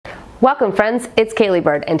Welcome friends, it's Kaylee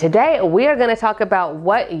Bird, and today we are going to talk about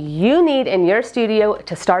what you need in your studio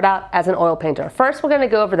to start out as an oil painter. First, we're going to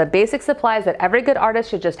go over the basic supplies that every good artist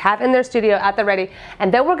should just have in their studio at the ready,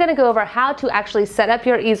 and then we're going to go over how to actually set up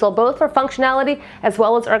your easel, both for functionality as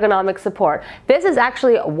well as ergonomic support. This is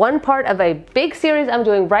actually one part of a big series I'm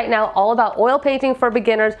doing right now all about oil painting for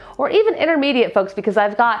beginners or even intermediate folks, because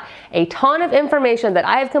I've got a ton of information that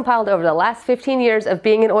I have compiled over the last 15 years of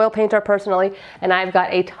being an oil painter personally, and I've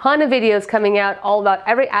got a ton of videos coming out all about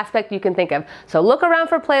every aspect you can think of. So look around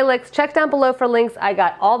for playlists, check down below for links. I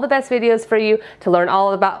got all the best videos for you to learn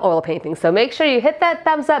all about oil painting. So make sure you hit that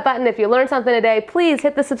thumbs up button if you learned something today. Please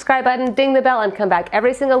hit the subscribe button, ding the bell, and come back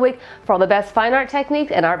every single week for all the best fine art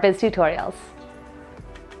techniques and art biz tutorials.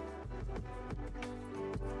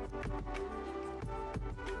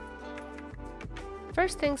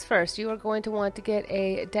 First things first, you are going to want to get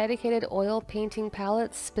a dedicated oil painting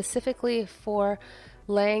palette specifically for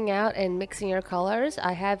laying out and mixing your colors.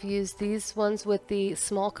 I have used these ones with the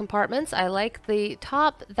small compartments. I like the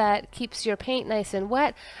top that keeps your paint nice and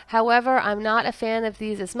wet. However, I'm not a fan of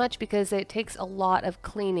these as much because it takes a lot of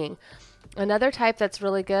cleaning. Another type that's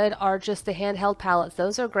really good are just the handheld palettes.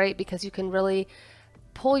 Those are great because you can really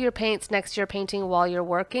pull your paints next to your painting while you're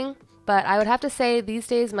working. But I would have to say these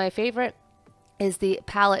days my favorite is the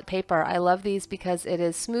palette paper. I love these because it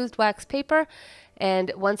is smoothed wax paper,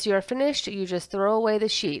 and once you're finished, you just throw away the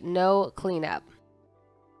sheet, no cleanup.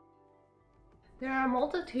 There are a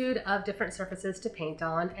multitude of different surfaces to paint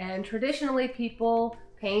on, and traditionally people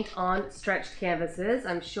paint on stretched canvases.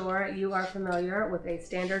 I'm sure you are familiar with a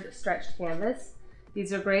standard stretched canvas.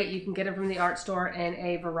 These are great. You can get them from the art store in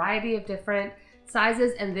a variety of different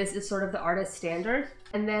sizes, and this is sort of the artist standard.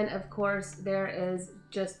 And then of course there is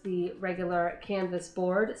just the regular canvas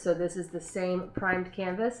board. So this is the same primed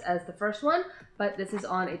canvas as the first one, but this is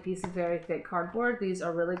on a piece of very thick cardboard. These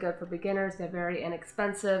are really good for beginners. They're very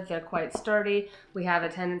inexpensive. They're quite sturdy. We have a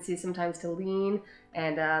tendency sometimes to lean,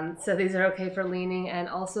 and so these are okay for leaning, and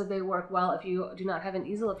also they work well if you do not have an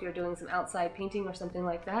easel. If you're doing some outside painting or something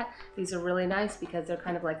like that, these are really nice because they're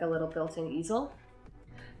kind of like a little built-in easel.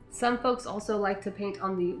 Some folks also like to paint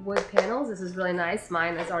on the wood panels. This is really nice.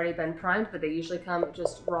 Mine has already been primed, but they usually come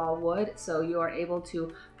just raw wood, so you are able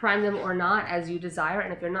to prime them or not as you desire.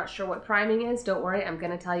 And if you're not sure what priming is, don't worry, I'm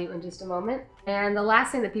going to tell you in just a moment. And the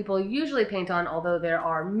last thing that people usually paint on, although there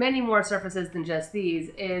are many more surfaces than just these,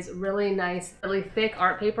 is really nice, really thick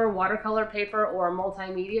art paper, watercolor paper, or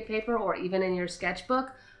multimedia paper, or even in your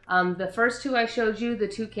sketchbook. The first two I showed you, the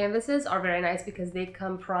two canvases, are very nice because they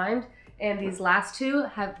come primed. And these last two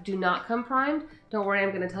do not come primed. Don't worry,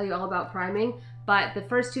 I'm going to tell you all about priming. But the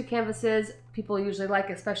first two canvases people usually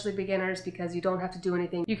like, especially beginners, because you don't have to do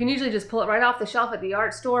anything. You can usually just pull it right off the shelf at the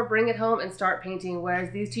art store, bring it home, and start painting,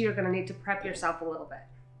 whereas these two you're going to need to prep yourself a little bit.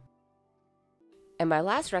 And my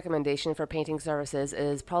last recommendation for painting surfaces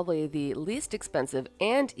is probably the least expensive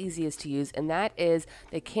and easiest to use, and that is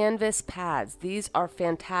the canvas pads. These are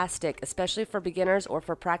fantastic, especially for beginners or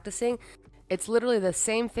for practicing. It's literally the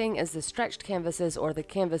same thing as the stretched canvases or the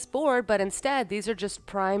canvas board, but instead these are just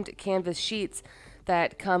primed canvas sheets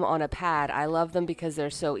that come on a pad. I love them because they're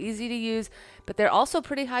so easy to use, but they're also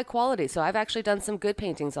pretty high quality. So I've actually done some good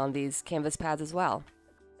paintings on these canvas pads as well.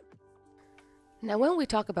 Now, when we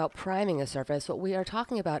talk about priming a surface, what we are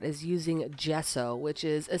talking about is using gesso, which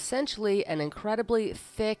is essentially an incredibly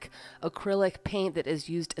thick acrylic paint that is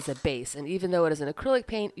used as a base. And even though it is an acrylic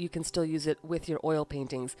paint, you can still use it with your oil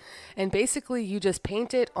paintings. And basically, you just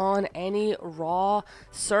paint it on any raw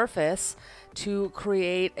surface to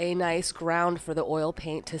create a nice ground for the oil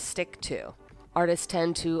paint to stick to. Artists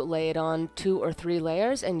tend to lay it on 2 or 3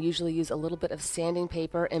 layers and usually use a little bit of sanding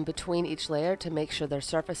paper in between each layer to make sure their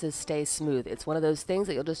surfaces stay smooth. It's one of those things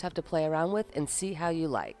that you'll just have to play around with and see how you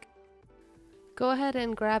like. Go ahead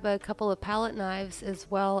and grab a couple of palette knives as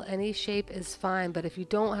well. Any shape is fine, but if you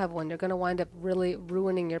don't have one, you're going to wind up really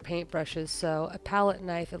ruining your paintbrushes. So a palette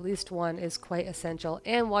knife, at least one, is quite essential.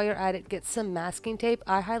 And while you're at it, get some masking tape.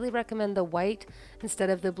 I highly recommend the white instead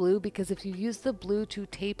of the blue, because if you use the blue to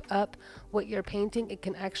tape up what you're painting, it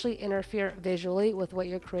can actually interfere visually with what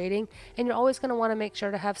you're creating. And you're always going to want to make sure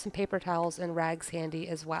to have some paper towels and rags handy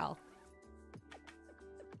as well.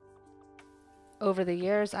 Over the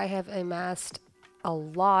years, I have amassed a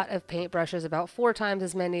lot of paintbrushes, about 4 times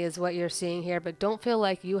as many as what you're seeing here, but don't feel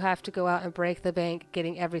like you have to go out and break the bank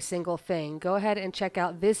getting every single thing. Go ahead and check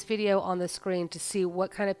out this video on the screen to see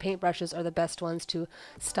what kind of paintbrushes are the best ones to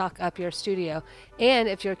stock up your studio. And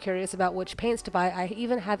if you're curious about which paints to buy, I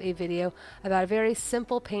even have a video about a very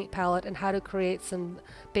simple paint palette and how to create some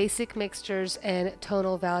basic mixtures and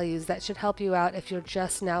tonal values that should help you out if you're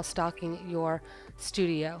just now stocking your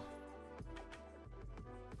studio.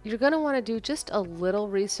 You're going to want to do just a little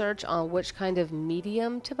research on which kind of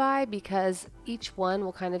medium to buy, because each one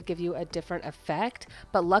will kind of give you a different effect.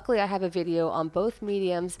 But luckily I have a video on both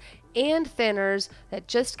mediums and thinners that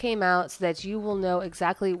just came out so that you will know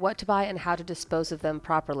exactly what to buy and how to dispose of them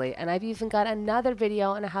properly. And I've even got another video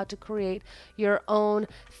on how to create your own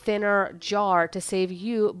thinner jar to save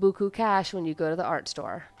you buku cash when you go to the art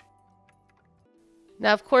store.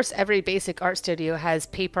 Now, of course, every basic art studio has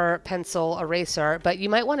paper, pencil, eraser, but you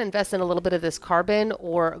might want to invest in a little bit of this carbon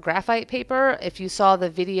or graphite paper. If you saw the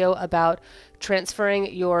video about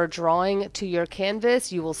transferring your drawing to your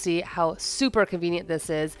canvas, you will see how super convenient this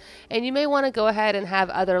is. And you may want to go ahead and have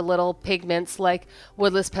other little pigments like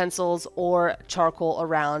woodless pencils or charcoal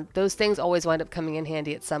around. Those things always wind up coming in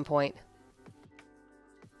handy at some point.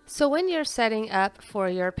 So when you're setting up for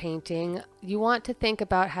your painting, you want to think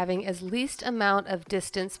about having as least amount of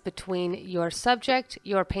distance between your subject,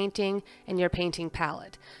 your painting, and your painting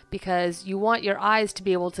palette, because you want your eyes to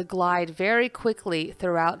be able to glide very quickly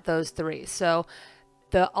throughout those three. So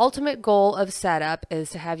the ultimate goal of setup is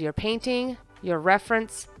to have your painting, your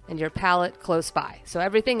reference, and your palette close by. So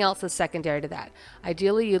everything else is secondary to that.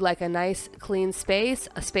 Ideally, you'd like a nice clean space.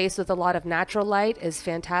 A space with a lot of natural light is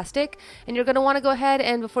fantastic. And you're going to want to go ahead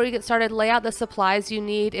and, before you get started, lay out the supplies you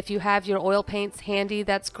need. If you have your oil paints handy,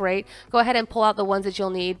 that's great. Go ahead and pull out the ones that you'll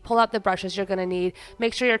need. Pull out the brushes you're going to need.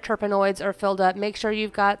 Make sure your terpenoids are filled up. Make sure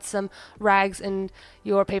you've got some rags and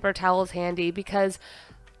your paper towels handy, because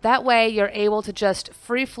that way you're able to just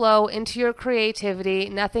free flow into your creativity.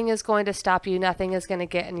 Nothing is going to stop you. Nothing is going to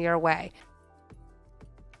get in your way.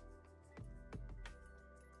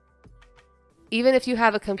 Even if you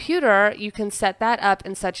have a computer, you can set that up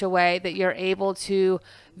in such a way that you're able to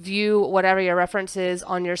view whatever your reference is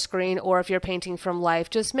on your screen, or if you're painting from life,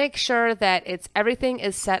 just make sure that everything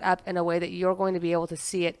is set up in a way that you're going to be able to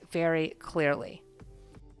see it very clearly.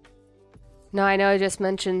 Now, I know I just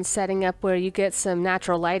mentioned setting up where you get some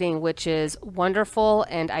natural lighting, which is wonderful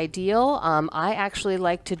and ideal. I actually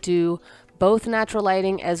like to do both natural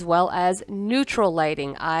lighting as well as neutral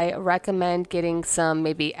lighting. I recommend getting some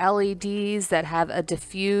maybe LEDs that have a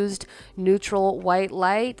diffused neutral white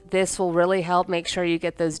light. This will really help make sure you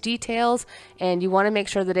get those details, and you want to make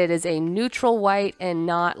sure that it is a neutral white and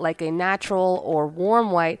not like a natural or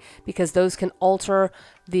warm white, because those can alter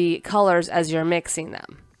the colors as you're mixing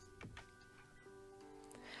them.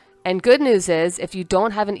 And good news is, if you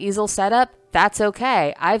don't have an easel setup, that's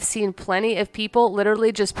okay. I've seen plenty of people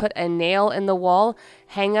literally just put a nail in the wall,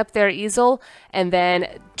 hang up their easel, and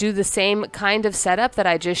then do the same kind of setup that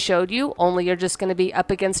I just showed you, only you're just going to be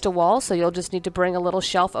up against a wall, so you'll just need to bring a little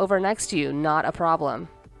shelf over next to you. Not a problem.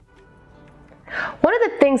 One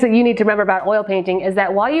of the things that you need to remember about oil painting is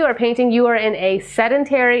that while you are painting, you are in a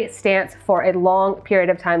sedentary stance for a long period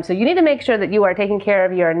of time. So you need to make sure that you are taking care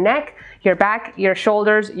of your neck, your back, your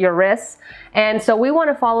shoulders, your wrists. And so we want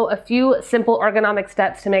to follow a few simple ergonomic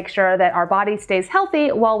steps to make sure that our body stays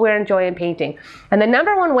healthy while we're enjoying painting. And the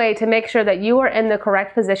number one way to make sure that you are in the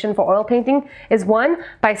correct position for oil painting is, one,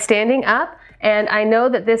 by standing up. And I know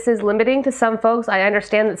that this is limiting to some folks. I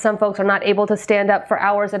understand that some folks are not able to stand up for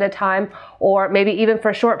hours at a time, or maybe even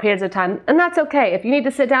for short periods of time, and that's okay. If you need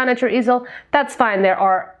to sit down at your easel, that's fine. There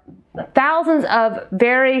are thousands of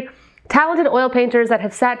very talented oil painters that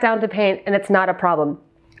have sat down to paint, and it's not a problem.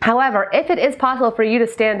 However, if it is possible for you to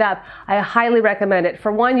stand up, I highly recommend it.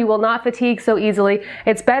 For one, you will not fatigue so easily.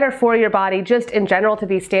 It's better for your body just in general to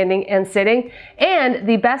be standing and sitting. And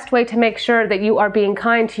the best way to make sure that you are being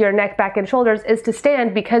kind to your neck, back, and shoulders is to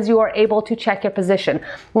stand, because you are able to check your position.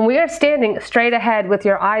 When we are standing straight ahead with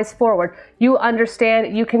your eyes forward, you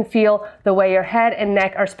understand, you can feel the way your head and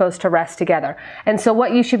neck are supposed to rest together. And so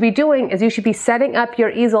what you should be doing is you should be setting up your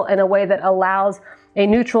easel in a way that allows a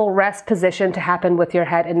neutral rest position to happen with your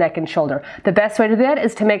head and neck and shoulder. The best way to do that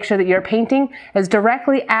is to make sure that your painting is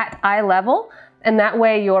directly at eye level, and that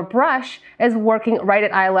way your brush is working right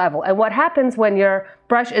at eye level. And what happens when your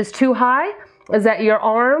brush is too high is that your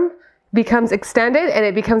arm becomes extended and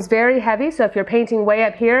it becomes very heavy. So if you're painting way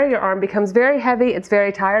up here, your arm becomes very heavy, it's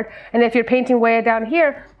very tired. And if you're painting way down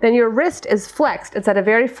here, then your wrist is flexed. It's at a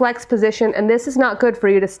very flexed position, and this is not good for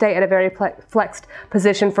you to stay at a very flexed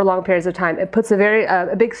position for long periods of time. It puts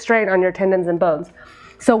a big strain on your tendons and bones.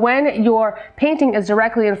 So when your painting is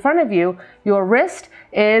directly in front of you, your wrist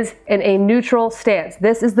is in a neutral stance.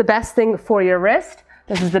 This is the best thing for your wrist.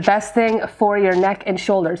 This is the best thing for your neck and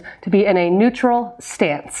shoulders, to be in a neutral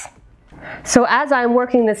stance. So as I'm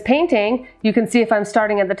working this painting, you can see if I'm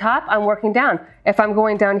starting at the top, I'm working down. If I'm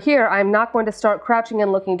going down here, I'm not going to start crouching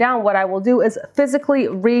and looking down. What I will do is physically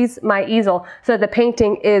raise my easel so the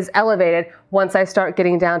painting is elevated once I start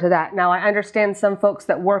getting down to that. Now, I understand some folks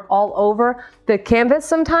that work all over the canvas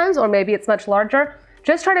sometimes, or maybe it's much larger.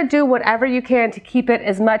 Just try to do whatever you can to keep it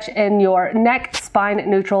as much in your neck spine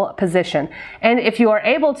neutral position. And if you are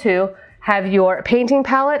able to, have your painting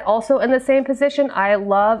palette also in the same position. I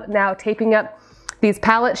love now taping up these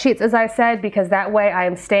palette sheets, as I said, because that way I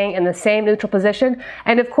am staying in the same neutral position.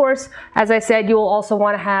 And of course, as I said, you will also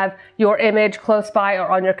want to have your image close by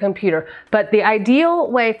or on your computer. But the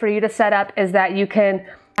ideal way for you to set up is that you can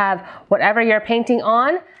have whatever you're painting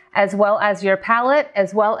on, as well as your palette,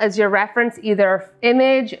 as well as your reference, either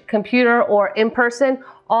image, computer, or in person,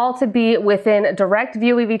 all to be within direct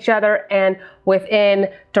view of each other and within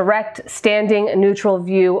direct standing neutral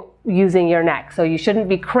view using your neck. So you shouldn't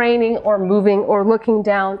be craning or moving or looking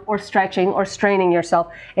down or stretching or straining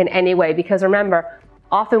yourself in any way, because remember,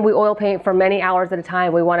 often we oil paint for many hours at a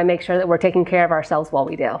time. We want to make sure that we're taking care of ourselves while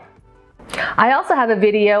we do. I also have a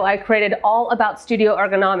video I created all about studio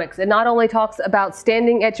ergonomics. It not only talks about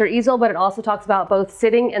standing at your easel, but it also talks about both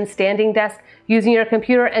sitting and standing desk, using your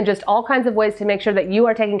computer, and just all kinds of ways to make sure that you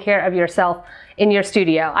are taking care of yourself in your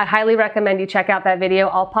studio. I highly recommend you check out that video.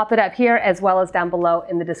 I'll pop it up here as well as down below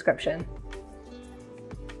in the description.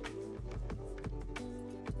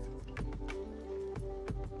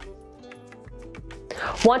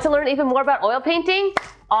 Want to learn even more about oil painting?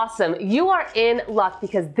 Awesome, you are in luck,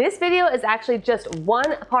 because this video is actually just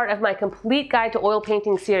one part of my complete guide to oil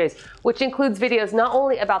painting series, which includes videos not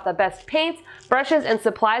only about the best paints, brushes, and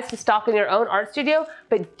supplies to stock in your own art studio,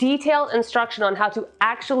 but detailed instruction on how to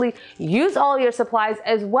actually use all your supplies,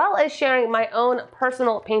 as well as sharing my own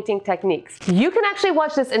personal painting techniques. You can actually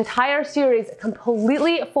watch this entire series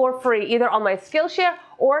completely for free, either on my Skillshare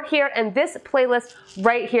or here in this playlist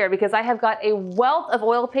right here, because I have got a wealth of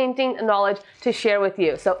oil painting knowledge to share with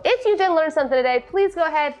you. So if you did learn something today, please go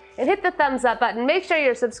ahead and hit the thumbs up button. Make sure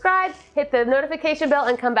you're subscribed, hit the notification bell,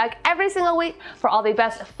 and come back every single week for all the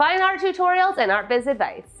best fine art tutorials and art biz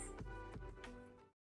advice.